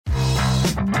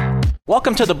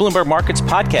Welcome to the Bloomberg Markets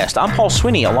Podcast. I'm Paul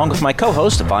Sweeney, along with my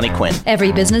co-host, Vonnie Quinn.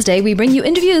 Every business day, we bring you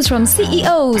interviews from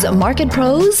CEOs, market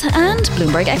pros, and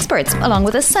Bloomberg experts, along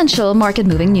with essential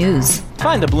market-moving news.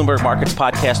 Find the Bloomberg Markets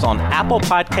Podcast on Apple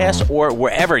Podcasts or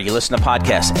wherever you listen to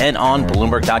podcasts and on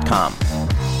Bloomberg.com.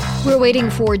 We're waiting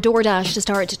for DoorDash to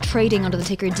start trading under the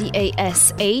ticker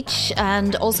DASH,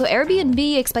 and also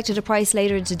Airbnb expected to price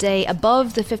later today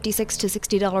above the $56 to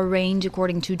 $60 range,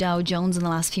 according to Dow Jones in the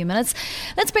last few minutes.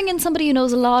 Let's bring in somebody who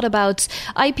knows a lot about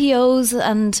IPOs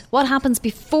and what happens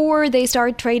before they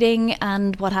start trading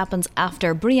and what happens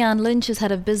after. Brianne Lynch is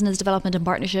head of business development and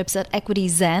partnerships at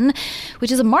EquityZen,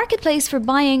 which is a marketplace for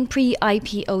buying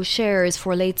pre-IPO shares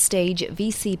for late-stage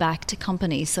VC-backed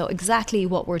companies. So exactly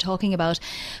what we're talking about.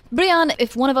 Brianne,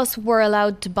 if one of us were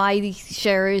allowed to buy the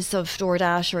shares of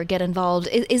DoorDash or get involved,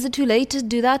 is it too late to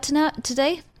do that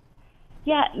today?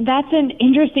 Yeah, that's an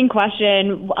interesting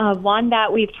question, one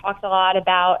that we've talked a lot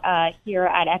about here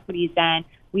at EquityZen.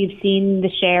 We've seen the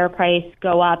share price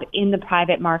go up in the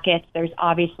private markets. There's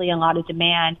obviously a lot of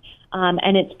demand,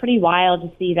 and it's pretty wild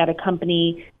to see that a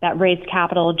company that raised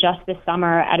capital just this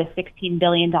summer at a $16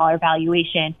 billion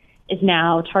valuation is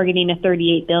now targeting a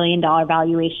 $38 billion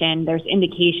valuation. There's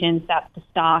indications that the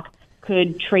stock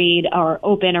could trade or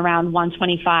open around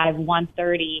 125,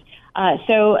 130.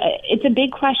 So it's a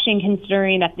big question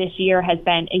considering that this year has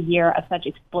been a year of such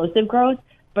explosive growth,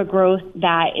 but growth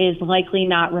that is likely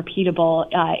not repeatable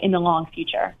in the long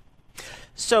future.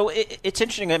 So it's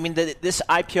interesting. I mean, this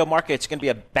IPO market is going to be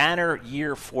a banner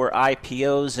year for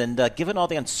IPOs, and given all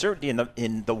the uncertainty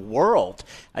in the world,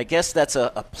 I guess that's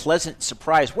a pleasant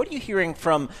surprise. What are you hearing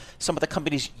from some of the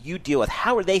companies you deal with?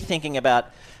 How are they thinking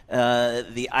about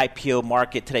the IPO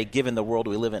market today, given the world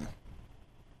we live in?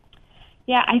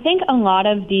 Yeah, I think a lot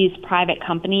of these private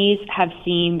companies have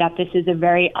seen that this is a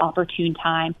very opportune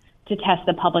time to test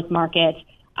the public market.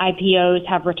 IPOs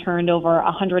have returned over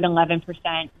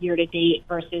 111% year to date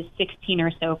versus 16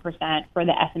 or so percent for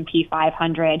the S&P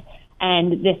 500.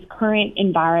 And this current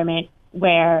environment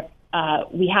where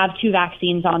we have 2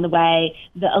 vaccines on the way,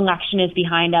 the election is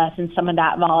behind us and some of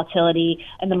that volatility,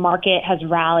 and the market has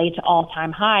rallied to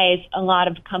all-time highs, a lot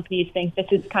of companies think this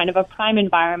is kind of a prime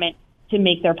environment to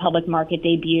make their public market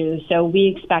debut. So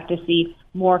we expect to see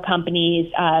more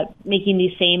companies making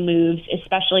these same moves,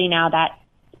 especially now that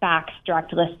SPACs,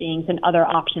 direct listings, and other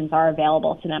options are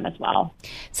available to them as well.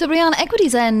 So, Brianne,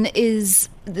 EquityZen is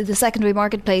the secondary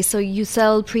marketplace. So you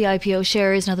sell pre-IPO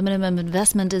shares. Now, the minimum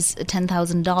investment is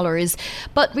 $10,000,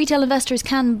 but retail investors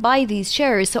can buy these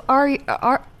shares. So,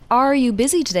 are you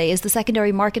busy today? Is the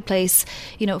secondary marketplace,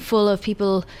 full of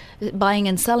people buying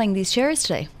and selling these shares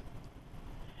today?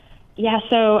 Yeah,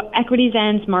 so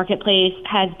EquityZen's marketplace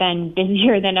has been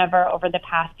busier than ever over the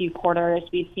past few quarters.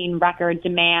 We've seen record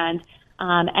demand.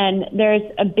 And there's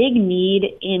a big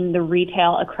need in the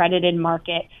retail accredited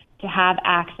market to have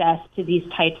access to these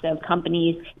types of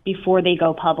companies before they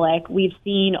go public. We've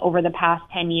seen over the past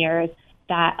 10 years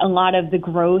that a lot of the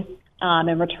growth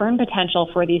and return potential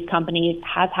for these companies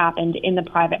has happened in the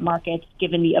private markets,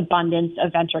 given the abundance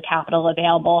of venture capital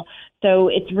available. So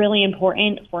it's really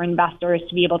important for investors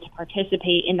to be able to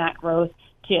participate in that growth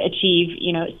to achieve,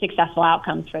 successful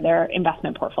outcomes for their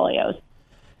investment portfolios.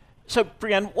 So,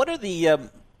 Brianne, what are the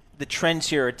trends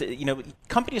here?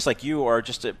 Companies like you are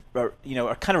just are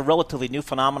kind of relatively new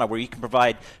phenomena where you can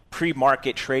provide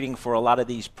pre-market trading for a lot of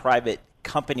these private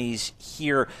companies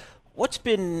here. What's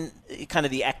been kind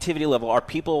of the activity level? Are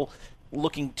people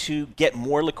looking to get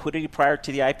more liquidity prior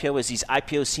to the IPO, as these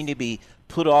IPOs seem to be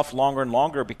put off longer and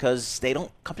longer because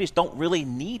companies don't really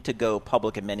need to go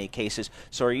public in many cases?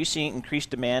 So, are you seeing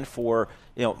increased demand for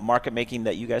market making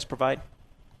that you guys provide?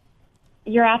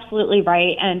 You're absolutely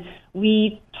right. And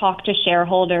we talk to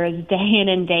shareholders day in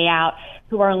and day out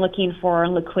who are looking for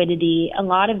liquidity. A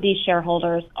lot of these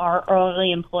shareholders are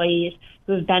early employees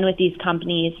who have been with these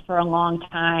companies for a long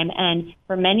time. And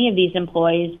for many of these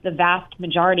employees, the vast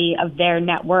majority of their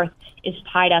net worth is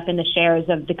tied up in the shares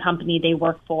of the company they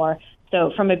work for.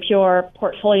 So from a pure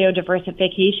portfolio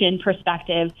diversification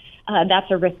perspective, that's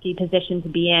a risky position to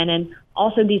be in. And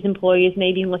also these employees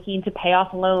may be looking to pay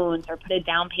off loans or put a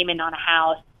down payment on a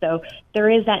house. So there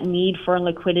is that need for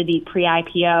liquidity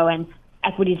pre-IPO, and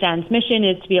EquityZen's mission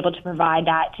is to be able to provide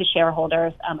that to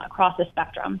shareholders across the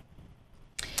spectrum.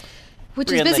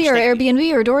 Which is busier,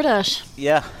 Airbnb or DoorDash?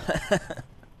 Yeah.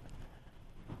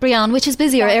 Brianne, which is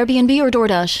busier, Airbnb or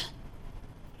DoorDash?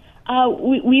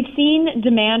 We've seen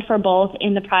demand for both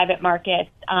in the private markets,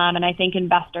 and I think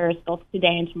investors both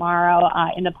today and tomorrow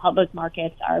in the public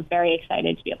markets are very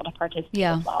excited to be able to participate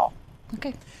as well.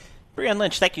 Okay. Brianne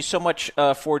Lynch, thank you so much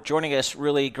for joining us.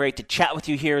 Really great to chat with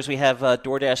you here as we have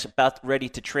DoorDash about ready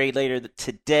to trade later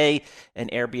today and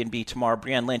Airbnb tomorrow.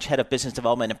 Brianne Lynch, Head of Business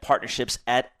Development and Partnerships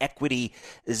at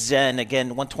EquityZen. Again,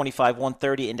 125,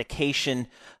 130 indication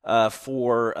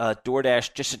for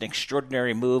DoorDash. Just an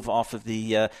extraordinary move off of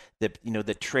the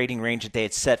trading range that they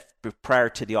had set prior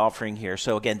to the offering here.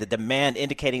 So again, the demand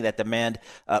indicating that demand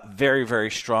very, very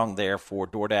strong there for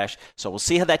DoorDash. So we'll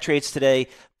see how that trades today.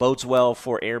 Bodes well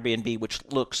for Airbnb, which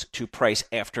looks to price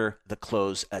after the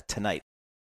close tonight.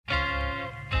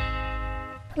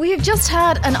 We have just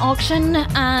had an auction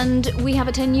and we have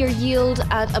a 10-year yield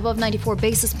at above 94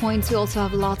 basis points. We also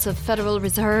have lots of Federal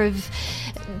Reserve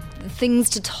things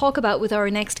to talk about with our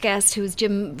next guest, who is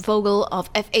Jim Vogel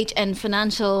of FHN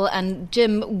Financial. And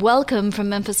Jim, welcome from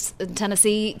Memphis,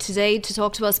 Tennessee today to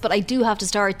talk to us. But I do have to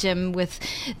start, Jim, with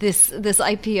this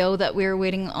IPO that we're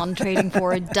waiting on trading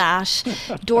for,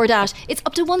 DoorDash. It's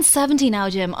up to 170 now,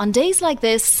 Jim. On days like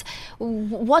this,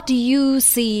 what do you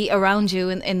see around you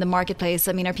in the marketplace?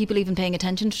 I mean, are people even paying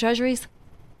attention to treasuries?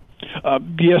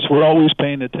 Yes, we're always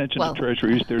paying attention to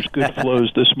treasuries. There's good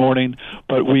flows this morning,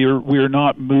 but we are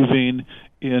not moving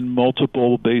in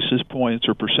multiple basis points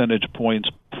or percentage points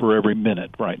for every minute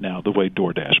right now, the way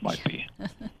DoorDash might be.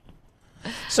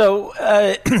 So,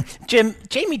 Jim,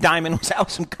 Jamie Dimon was out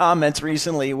with some comments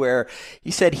recently where he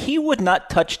said he would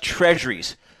not touch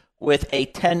treasuries with a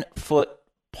 10-foot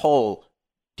pole.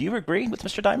 Do you agree with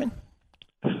Mr. Dimon?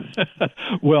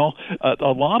 Well,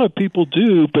 a lot of people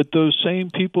do, but those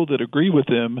same people that agree with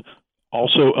him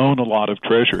also own a lot of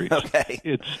treasuries.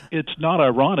 Okay. It's not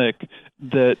ironic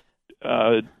that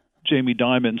Jamie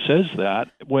Dimon says that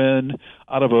when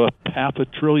out of a $500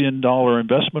 billion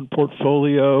investment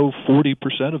portfolio,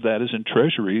 40% of that is in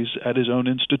treasuries at his own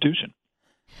institution.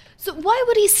 So why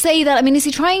would he say that? I mean, is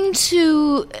he trying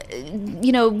to,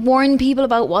 warn people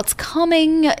about what's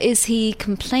coming? Is he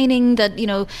complaining that,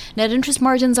 net interest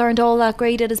margins aren't all that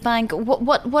great at his bank?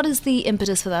 What is the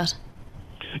impetus for that?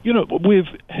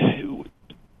 To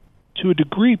a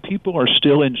degree, people are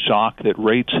still in shock that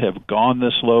rates have gone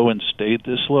this low and stayed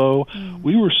this low.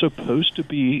 We were supposed to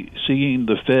be seeing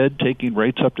the Fed taking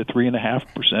rates up to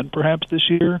 3.5% perhaps this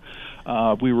year.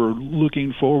 We were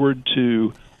looking forward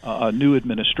to a new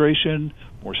administration,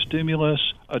 more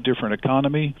stimulus, a different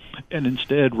economy, and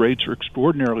instead rates are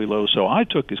extraordinarily low. So I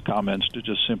took his comments to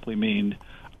just simply mean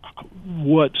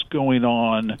what's going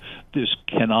on, this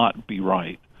cannot be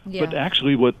right. Yeah. But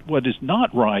actually what is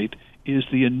not right is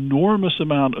the enormous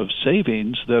amount of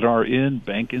savings that are in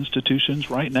bank institutions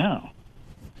right now.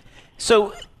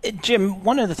 So, Jim,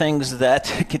 one of the things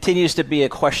that continues to be a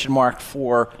question mark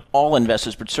for all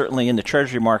investors, but certainly in the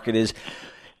Treasury market, is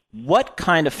what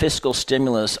kind of fiscal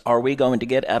stimulus are we going to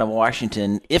get out of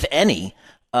Washington, if any?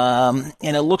 And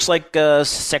it looks like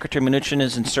Secretary Mnuchin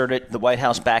has inserted the White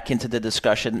House back into the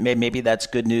discussion. Maybe that's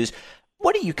good news.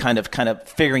 What are you kind of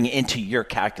figuring into your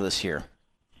calculus here?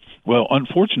 Well,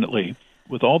 unfortunately,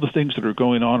 with all the things that are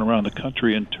going on around the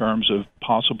country in terms of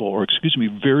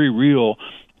very real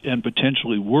and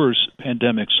potentially worse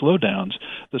pandemic slowdowns,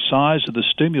 the size of the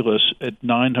stimulus at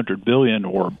 $900 billion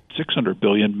or $600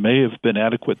 billion may have been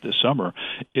adequate this summer.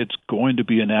 It's going to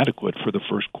be inadequate for the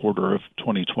first quarter of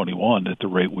 2021 at the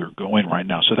rate we're going right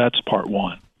now. So that's part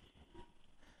one.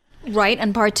 Right,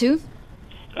 and part two?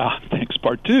 Thanks.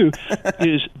 Part two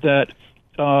is that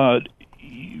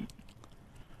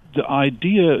the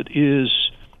idea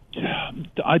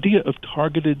of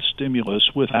targeted stimulus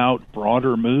without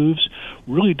broader moves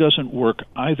really doesn't work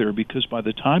either, because by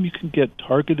the time you can get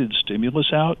targeted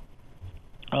stimulus out,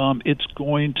 it's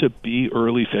going to be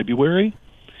early February,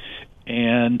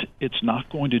 and it's not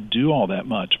going to do all that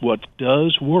much. What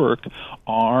does work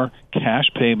are cash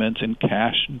payments and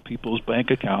cash in people's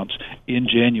bank accounts in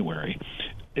January.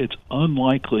 It's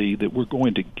unlikely that we're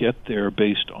going to get there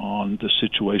based on the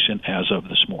situation as of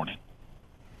this morning.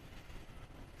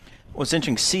 Well, it's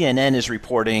interesting. CNN is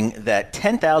reporting that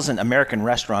 10,000 American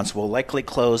restaurants will likely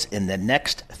close in the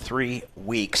next 3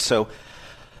 weeks. So,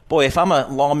 boy, if I'm a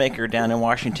lawmaker down in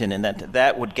Washington, and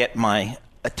that would get my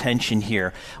attention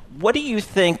here. What do you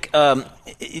think,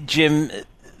 Jim,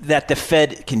 that the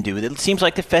Fed can do? It seems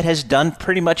like the Fed has done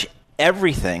pretty much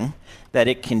everything that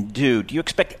it can do. Do you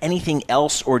expect anything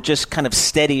else, or just kind of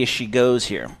steady as she goes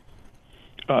here?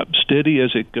 Steady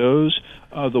as it goes.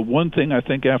 The one thing I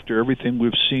think after everything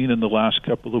we've seen in the last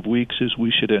couple of weeks is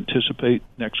we should anticipate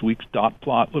next week's dot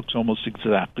plot looks almost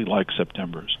exactly like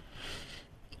September's.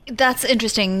 That's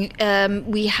interesting.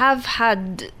 We have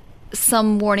had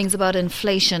some warnings about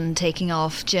inflation taking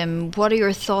off, Jim. What are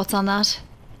your thoughts on that?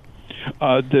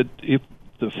 That if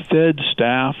the Fed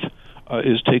staff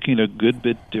is taking a good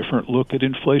bit different look at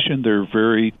inflation. They're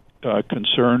very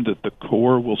concerned that the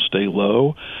core will stay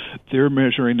low. They're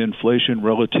measuring inflation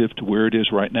relative to where it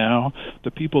is right now. The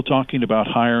people talking about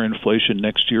higher inflation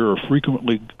next year are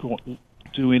frequently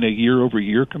doing a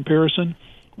year-over-year comparison,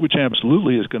 which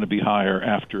absolutely is going to be higher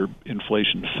after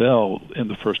inflation fell in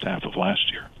the first half of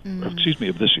last year,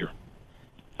 of this year.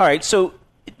 All right, so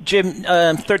Jim,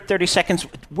 30 seconds.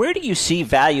 Where do you see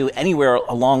value anywhere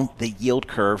along the yield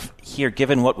curve here,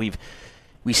 given what we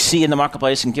see in the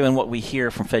marketplace and given what we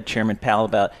hear from Fed Chairman Powell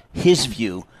about his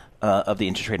view of the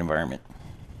interest rate environment?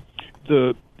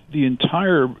 The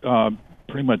entire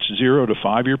pretty much 0 to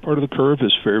 5 year part of the curve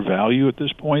is fair value at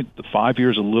this point. The 5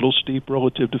 year is a little steep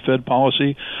relative to Fed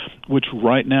policy, which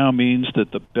right now means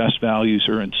that the best values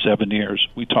are in 7 years.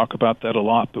 We talk about that a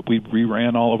lot, but we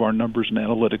reran all of our numbers and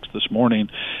analytics this morning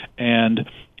and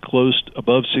closed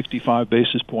above 65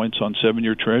 basis points on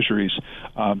 7-year treasuries.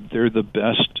 They're the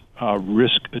best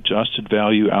risk-adjusted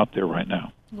value out there right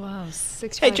now. Wow.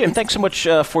 Hey, Jim, thanks so much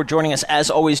for joining us.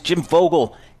 As always, Jim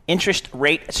Vogel, interest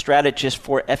rate strategist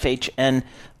for FHN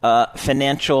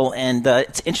Financial. And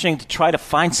it's interesting to try to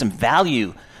find some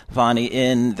value, Vonnie,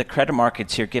 in the credit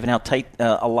markets here, given how tight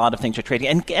a lot of things are trading.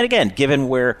 And again, given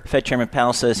where Fed Chairman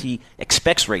Powell says he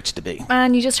expects rates to be.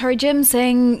 And you just heard Jim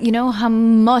saying, how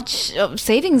much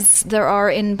savings there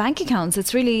are in bank accounts.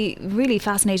 It's really, really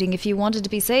fascinating. If you wanted to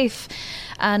be safe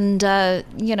and,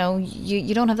 you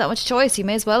don't have that much choice, you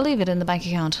may as well leave it in the bank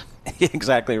account.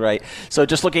 Exactly right. So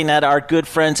just looking at our good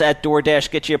friends at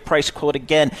DoorDash, get you a price quote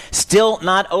again. Still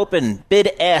not open.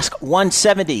 Bid ask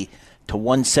 170 to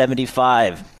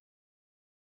 175.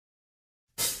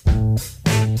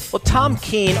 Well, Tom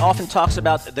Keene often talks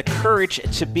about the courage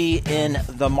to be in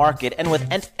the market. And with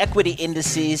equity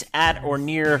indices at or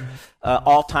near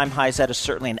all-time highs, that is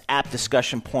certainly an apt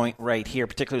discussion point right here,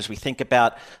 particularly as we think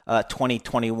about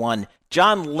 2021.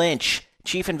 John Lynch,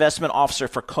 Chief Investment Officer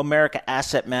for Comerica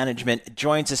Asset Management,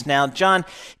 joins us now. John,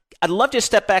 I'd love to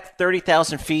step back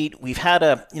 30,000 feet. We've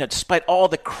had despite all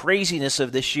the craziness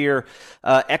of this year,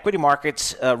 equity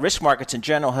markets, risk markets in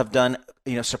general have done,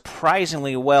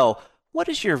 surprisingly well. What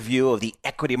is your view of the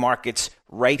equity markets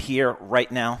right here,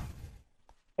 right now?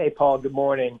 Hey, Paul. Good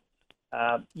morning.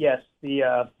 Yes,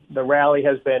 the rally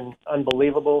has been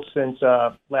unbelievable since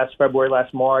last February,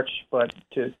 last March. But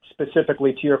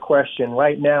specifically to your question,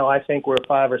 right now I think we're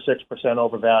 5 or 6%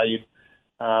 overvalued.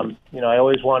 I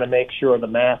always want to make sure the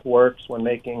math works when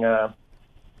making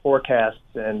forecasts,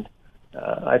 and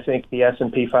I think the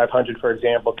S&P 500, for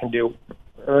example, can do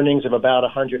earnings of about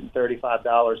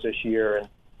 $135 this year, and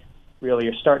really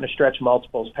you're starting to stretch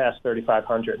multiples past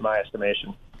 3,500 in my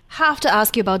estimation. Have to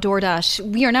ask you about DoorDash.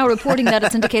 We are now reporting that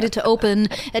it's indicated to open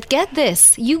at, get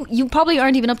this, you probably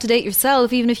aren't even up to date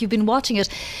yourself, even if you've been watching it,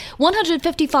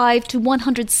 $155 to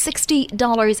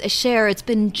 $160 a share. It's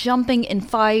been jumping in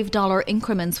 $5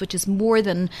 increments, which is more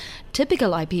than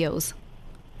typical IPOs.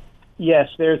 Yes,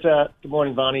 good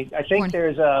morning, Vonnie. I think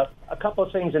there's a couple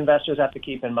of things investors have to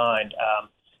keep in mind.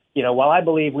 While I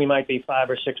believe we might be 5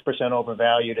 or 6%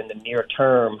 overvalued in the near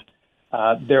term,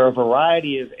 there are a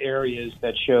variety of areas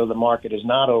that show the market is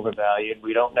not overvalued.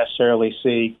 We don't necessarily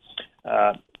see,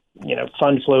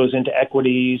 fund flows into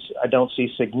equities. I don't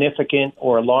see significant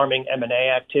or alarming M&A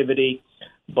activity.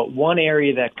 But one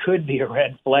area that could be a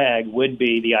red flag would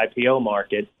be the IPO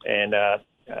market. And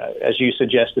as you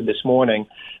suggested this morning,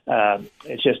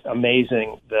 it's just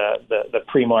amazing the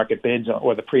pre-market bids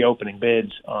or the pre-opening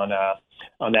bids on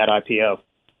that IPO.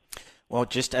 Well,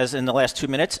 just as in the last 2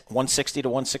 minutes, 160 to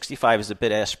 165 is the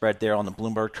bid-ask spread there on the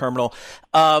Bloomberg terminal.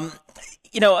 I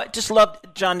just love,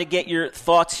 John, to get your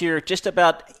thoughts here just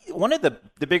about one of the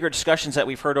bigger discussions that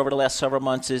we've heard over the last several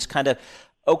months is kind of,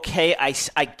 okay,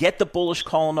 I get the bullish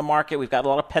call in the market. We've got a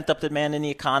lot of pent-up demand in the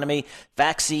economy.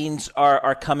 Vaccines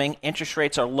are coming. Interest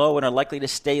rates are low and are likely to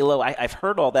stay low. I've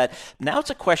heard all that. Now it's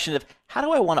a question of, how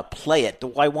do I want to play it?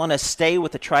 Do I want to stay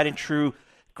with the tried and true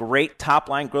great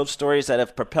top-line growth stories that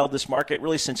have propelled this market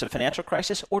really since the financial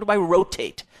crisis, or do I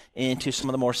rotate into some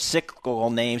of the more cyclical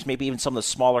names, maybe even some of the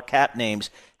smaller cap names?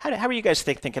 How are you guys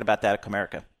thinking about that at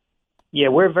Comerica? Yeah,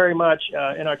 we're very much,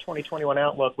 in our 2021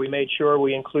 outlook, we made sure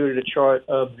we included a chart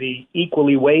of the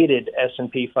equally weighted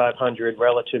S&P 500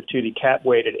 relative to the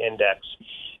cap-weighted index.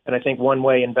 And I think one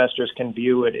way investors can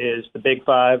view it is the Big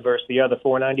Five versus the other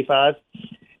 495.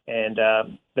 And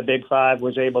the Big Five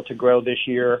was able to grow this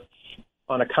year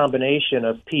on a combination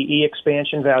of PE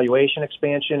expansion, valuation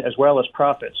expansion, as well as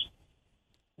profits.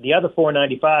 The other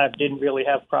 495 didn't really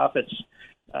have profits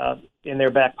in their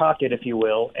back pocket, if you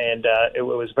will, and it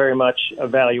was very much a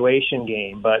valuation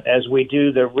game. But as we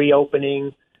do the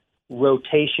reopening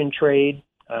rotation trade,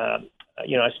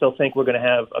 I still think we're going to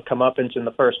have a comeuppance in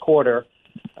the first quarter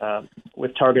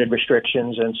with targeted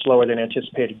restrictions and slower than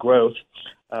anticipated growth.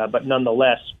 But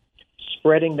nonetheless,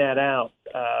 spreading that out,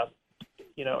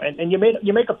 and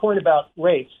you make a point about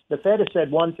rates. The Fed has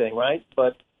said one thing, right?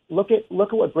 But look at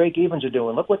what break evens are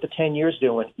doing. Look what the 10 years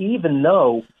doing. Even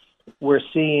though we're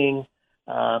seeing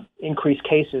increased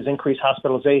cases, increased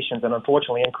hospitalizations, and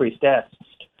unfortunately increased deaths.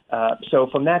 So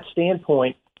from that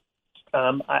standpoint,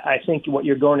 I think what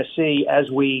you're going to see as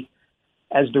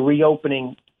the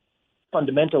reopening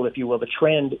fundamental, if you will, the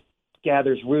trend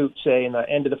gathers root, say in the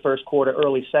end of the first quarter,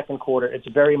 early second quarter, it's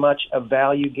very much a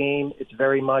value game. It's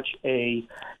very much a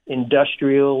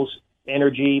industrials,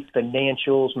 energy,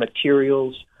 financials,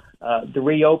 materials. The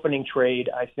reopening trade,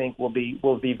 I think, will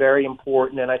be very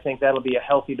important, and I think that'll be a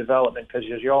healthy development because,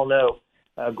 as you all know,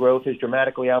 growth has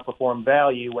dramatically outperformed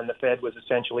value when the Fed was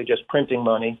essentially just printing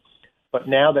money. But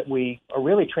now that we are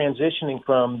really transitioning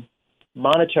from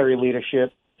monetary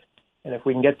leadership, and if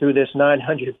we can get through this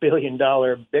 $900 billion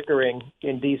bickering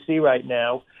in D.C. right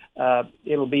now,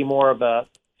 it'll be more of a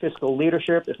fiscal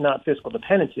leadership, if not fiscal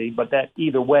dependency, but that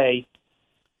either way,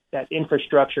 that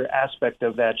infrastructure aspect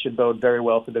of that should bode very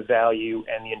well for the value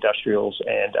and the industrials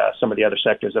and some of the other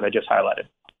sectors that I just highlighted.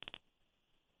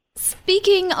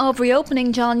 Speaking of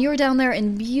reopening, John, you're down there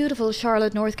in beautiful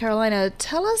Charlotte, North Carolina.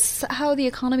 Tell us how the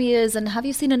economy is, and have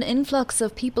you seen an influx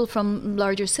of people from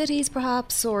larger cities,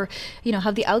 perhaps, or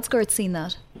have the outskirts seen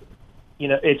that?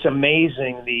 It's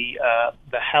amazing.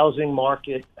 The housing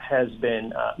market has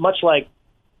been much like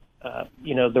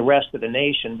the rest of the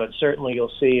nation, but certainly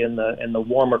you'll see in the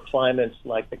warmer climates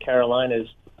like the Carolinas,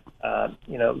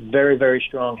 very, very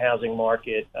strong housing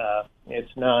market.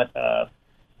 It's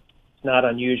not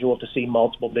unusual to see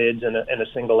multiple bids in a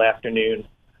single afternoon.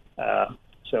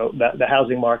 So the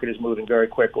housing market is moving very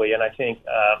quickly. And I think,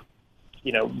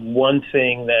 one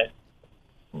thing that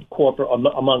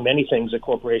among many things that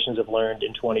corporations have learned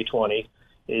in 2020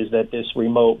 is that this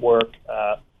remote work,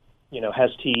 has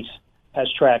teeth, has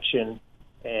traction,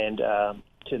 and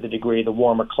to the degree the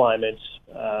warmer climates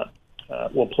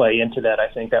will play into that. I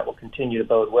think that will continue to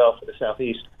bode well for the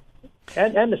Southeast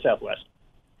and the Southwest.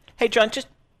 Hey, John,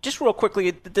 just real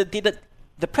quickly, did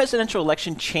the presidential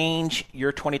election change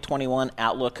your 2021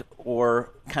 outlook, or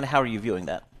kind of how are you viewing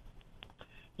that?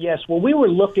 Yes, well, we were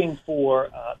looking for,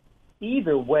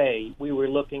 either way, we were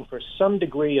looking for some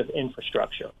degree of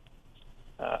infrastructure.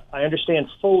 I understand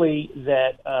fully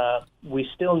that we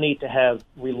still need to have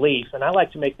relief, and I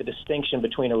like to make the distinction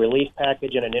between a relief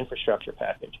package and an infrastructure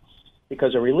package,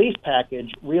 because a relief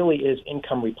package really is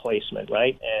income replacement,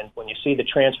 right? And when you see the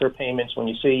transfer payments, when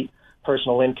you see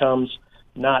personal incomes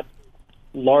not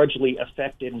largely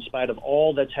affected in spite of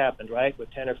all that's happened, right,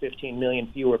 with 10 or 15 million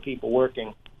fewer people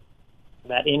working,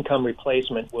 that income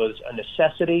replacement was a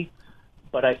necessity.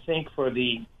 But I think for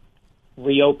the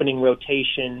reopening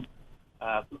rotation,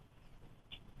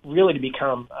 really to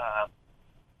become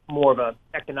more of an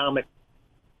economic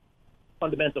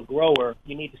fundamental grower,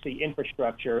 you need to see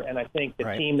infrastructure. And I think the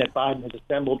team that Biden has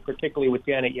assembled, particularly with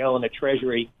Janet Yellen at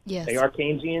Treasury, They are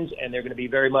Keynesians, and they're going to be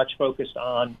very much focused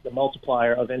on the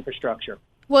multiplier of infrastructure.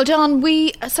 Well, John,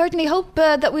 we certainly hope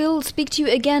that we'll speak to you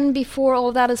again before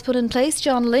all that is put in place.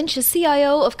 John Lynch is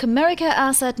CIO of Comerica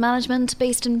Asset Management,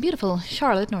 based in beautiful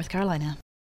Charlotte, North Carolina.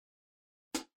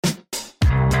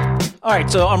 All right,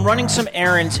 so I'm running some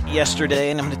errands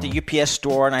yesterday, and I'm at the UPS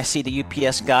store, and I see the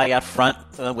UPS guy out front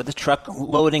with the truck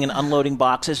loading and unloading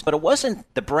boxes, but it wasn't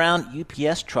the brown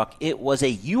UPS truck. It was a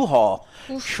U-Haul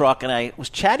truck, and I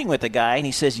was chatting with the guy, and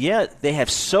he says, they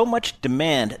have so much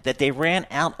demand that they ran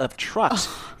out of trucks,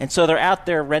 and so they're out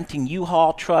there renting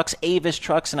U-Haul trucks, Avis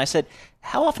trucks, and I said,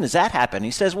 how often does that happen?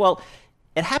 He says, well,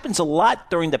 it happens a lot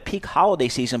during the peak holiday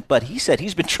season, but he said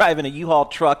he's been driving a U-Haul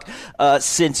truck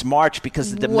since March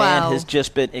because the demand has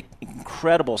just been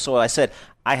incredible. So I said,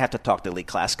 I have to talk to Lee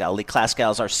Klaskow. Lee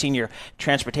Klaskow is our senior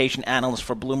transportation analyst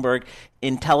for Bloomberg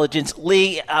Intelligence.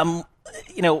 Lee,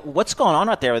 what's going on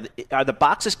out there? Are the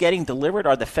boxes getting delivered?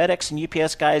 Are the FedEx and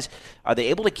UPS guys, are they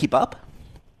able to keep up?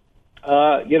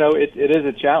 It is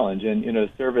a challenge, and,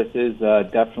 service is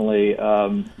definitely,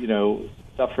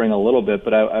 suffering a little bit,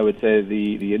 but I would say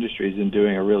the industry has been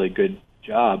doing a really good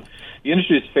job. The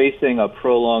industry is facing a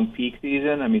prolonged peak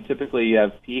season. I mean, typically you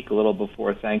have peak a little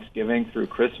before Thanksgiving through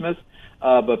Christmas,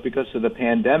 but because of the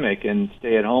pandemic and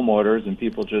stay-at-home orders and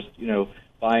people just,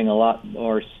 buying a lot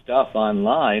more stuff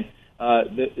online,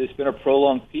 it's been a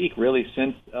prolonged peak really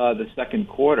since the second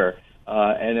quarter.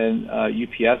 And then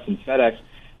UPS and FedEx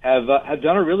have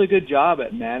done a really good job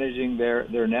at managing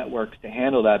their networks to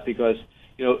handle that because,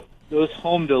 those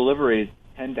home deliveries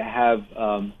tend to have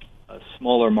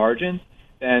smaller margins,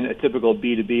 than a typical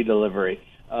B2B delivery.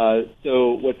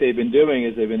 So what they've been doing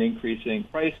is they've been increasing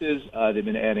prices, they've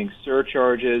been adding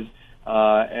surcharges,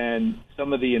 and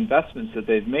some of the investments that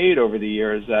they've made over the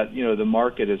years that, the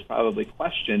market has probably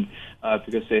questioned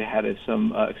because they had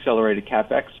some accelerated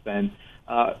CapEx spend,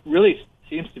 really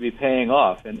seems to be paying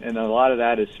off. And a lot of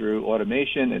that is through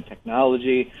automation and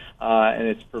technology, and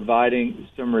it's providing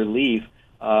some relief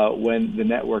when the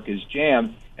network is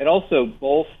jammed. And also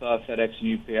both FedEx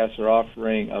and UPS are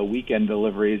offering weekend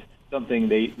deliveries, something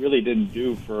they really didn't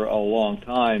do for a long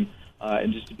time,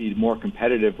 and just to be more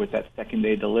competitive with that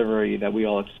second-day delivery that we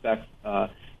all expect,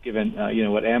 given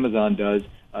what Amazon does,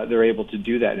 they're able to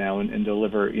do that now and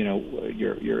deliver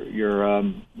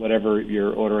your whatever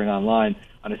you're ordering online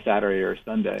on a Saturday or a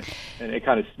Sunday, and it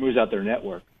kind of smooths out their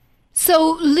network.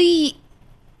 So, Lee,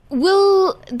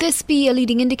 will this be a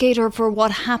leading indicator for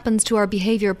what happens to our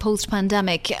behavior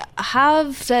post-pandemic? Have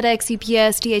FedEx,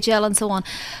 UPS, DHL and so on,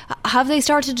 have they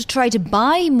started to try to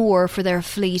buy more for their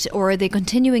fleet, or are they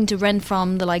continuing to rent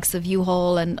from the likes of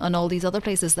U-Haul and all these other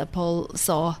places that Paul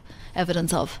saw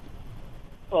evidence of?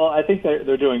 Well, I think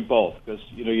they're doing both, because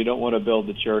you don't want to build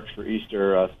the church for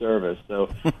Easter service. So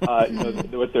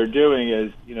what they're doing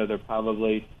is they're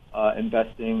probably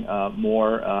investing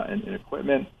more in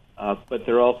equipment. But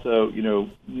they're also,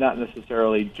 not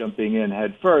necessarily jumping in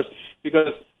head first,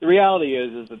 because the reality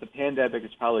is that the pandemic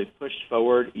has probably pushed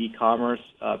forward e-commerce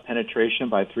penetration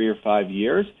by 3 or 5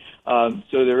 years.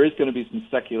 So there is going to be some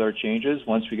secular changes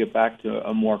once we get back to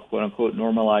a more quote-unquote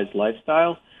normalized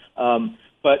lifestyle.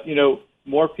 But,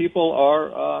 more people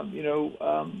are,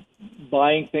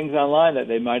 buying things online that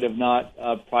they might have not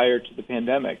prior to the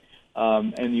pandemic.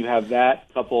 And you have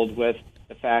that coupled with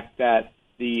the fact that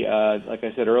like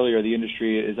I said earlier, the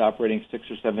industry is operating 6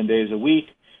 or 7 days a week.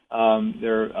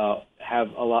 They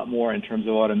have a lot more in terms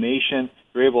of automation.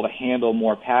 They're able to handle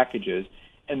more packages.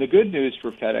 And the good news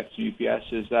for FedEx and UPS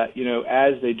is that,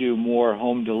 as they do more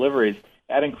home deliveries,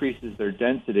 that increases their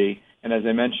density. And as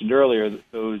I mentioned earlier,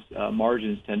 those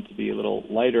margins tend to be a little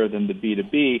lighter than the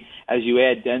B2B. As you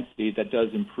add density, that does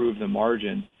improve the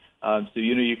margins. So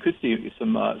you could see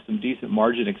some decent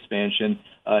margin expansion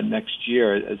next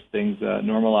year as things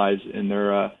normalize in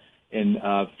their in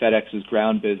FedEx's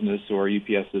ground business or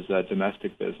UPS's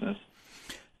domestic business.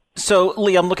 So,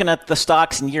 Lee, I'm looking at the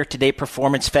stocks and year-to-date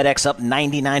performance. FedEx up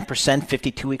 99%,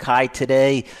 52-week high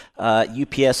today.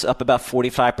 UPS up about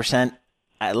 45%.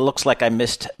 It looks like I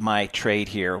missed my trade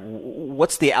here.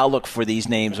 What's the outlook for these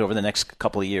names over the next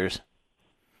couple of years?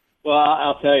 Well,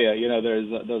 I'll tell you,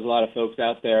 there's a lot of folks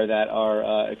out there that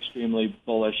are extremely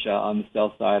bullish on the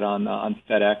sell side on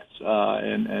FedEx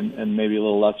and maybe a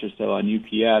little lesser so on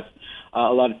UPS.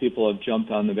 A lot of people have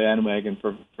jumped on the bandwagon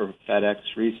for FedEx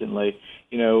recently.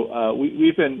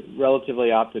 We've been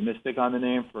relatively optimistic on the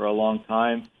name for a long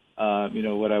time.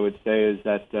 What I would say is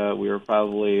that we were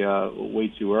probably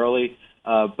way too early.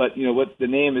 But what the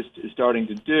name is starting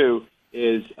to do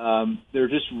is they're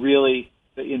just really,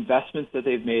 the investments that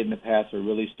they've made in the past are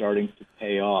really starting to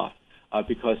pay off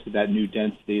because of that new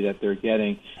density that they're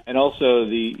getting. And also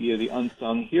the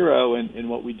unsung hero and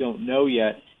what we don't know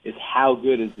yet is how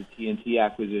good is the TNT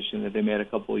acquisition that they made a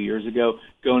couple of years ago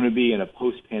going to be in a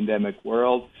post-pandemic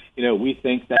world. We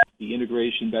think that the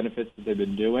integration benefits that they've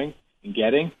been doing and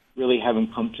getting really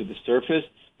haven't come to the surface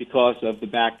because of the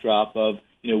backdrop of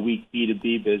weak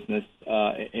B2B business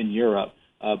in Europe.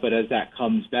 But as that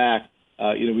comes back,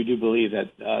 we do believe that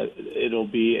it'll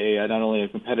be not only a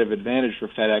competitive advantage for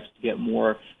FedEx to get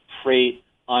more freight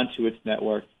onto its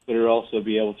network, but it'll also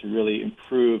be able to really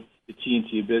improve the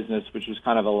TNT business, which was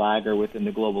kind of a lagger within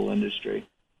the global industry.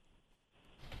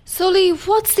 So, Lee,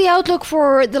 what's the outlook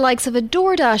for the likes of a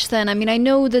DoorDash then? I mean, I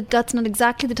know that that's not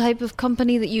exactly the type of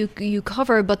company that you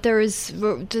cover, but there's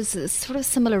a sort of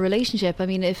similar relationship. I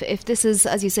mean, if this is,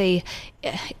 as you say,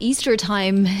 Easter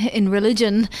time in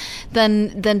religion,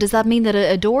 then does that mean that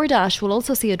a DoorDash will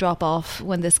also see a drop-off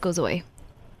when this goes away?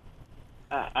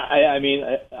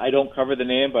 I don't cover the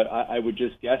name, but I would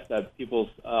just guess that people's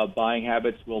buying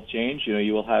habits will change.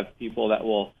 You will have people that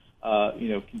will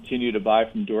continue to buy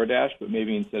from DoorDash, but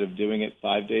maybe instead of doing it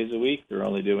 5 days a week, they're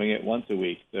only doing it once a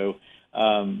week. So,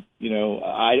 I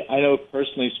know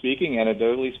personally speaking,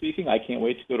 anecdotally speaking, I can't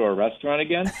wait to go to a restaurant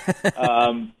again.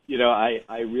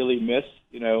 I really miss,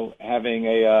 having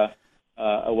a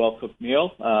well-cooked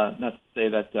meal. Not to say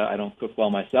that I don't cook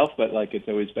well myself, but it's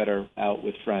always better out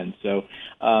with friends. So,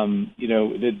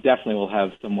 it definitely will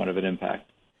have somewhat of an impact.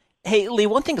 Hey, Lee,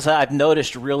 one thing that I've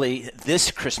noticed really this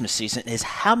Christmas season is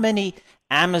how many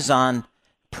Amazon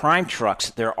Prime trucks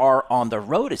there are on the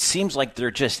road. It seems like they're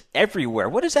just everywhere.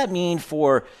 What does that mean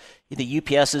for the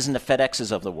UPSs and the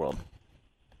FedExs of the world?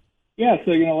 Yeah,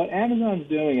 so what Amazon's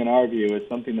doing, in our view, is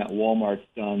something that Walmart's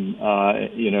done,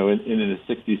 in the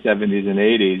 60s, 70s, and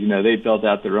 80s. They built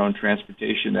out their own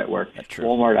transportation network. That's true.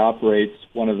 Walmart operates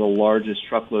one of the largest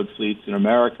truckload fleets in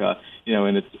America,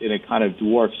 and it kind of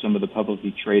dwarfs some of the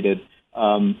publicly traded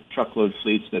truckload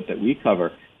fleets that we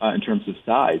cover in terms of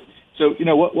size. So,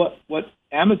 what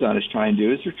Amazon is trying to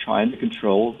do is they're trying to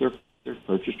control their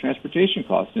purchase transportation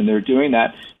costs, and they're doing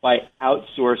that by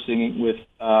outsourcing with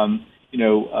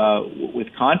with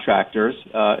contractors,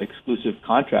 exclusive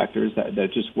contractors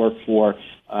that just work for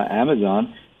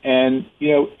Amazon. And,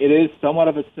 it is somewhat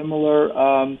of a similar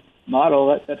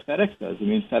model that FedEx does. I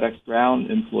mean, FedEx Ground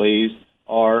employees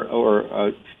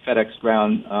or FedEx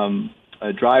Ground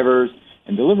drivers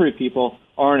and delivery people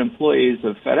aren't employees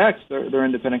of FedEx. They're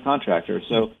independent contractors.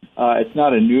 So it's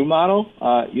not a new model.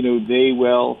 They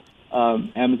will,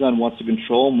 Amazon wants to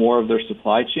control more of their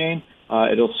supply chain.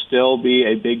 It'll still be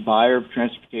a big buyer of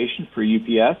transportation for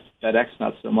UPS. FedEx,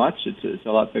 not so much. It's a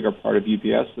lot bigger part of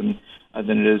UPS than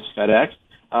it is FedEx.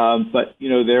 But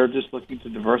they're just looking to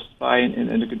diversify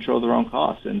and to control their own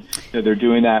costs, and they're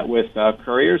doing that with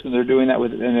couriers, and they're doing that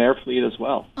with an air fleet as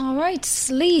well. All right,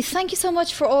 Lee, thank you so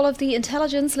much for all of the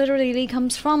intelligence. Literally, Lee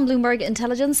comes from Bloomberg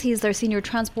Intelligence. He's their senior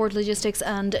transport, logistics,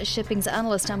 and shippings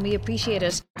analyst, and we appreciate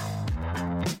it.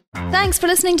 Thanks for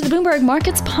listening to the Bloomberg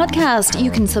Markets podcast.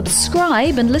 You can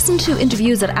subscribe and listen to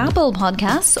interviews at Apple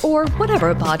Podcasts or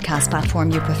whatever podcast platform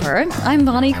you prefer. I'm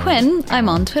Vonnie Quinn. I'm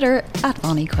on Twitter at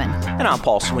Vonnie Quinn. And I'm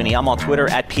Paul Sweeney. I'm on Twitter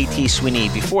at PT Sweeney.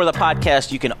 Before the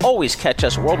podcast, you can always catch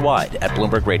us worldwide at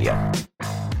Bloomberg Radio.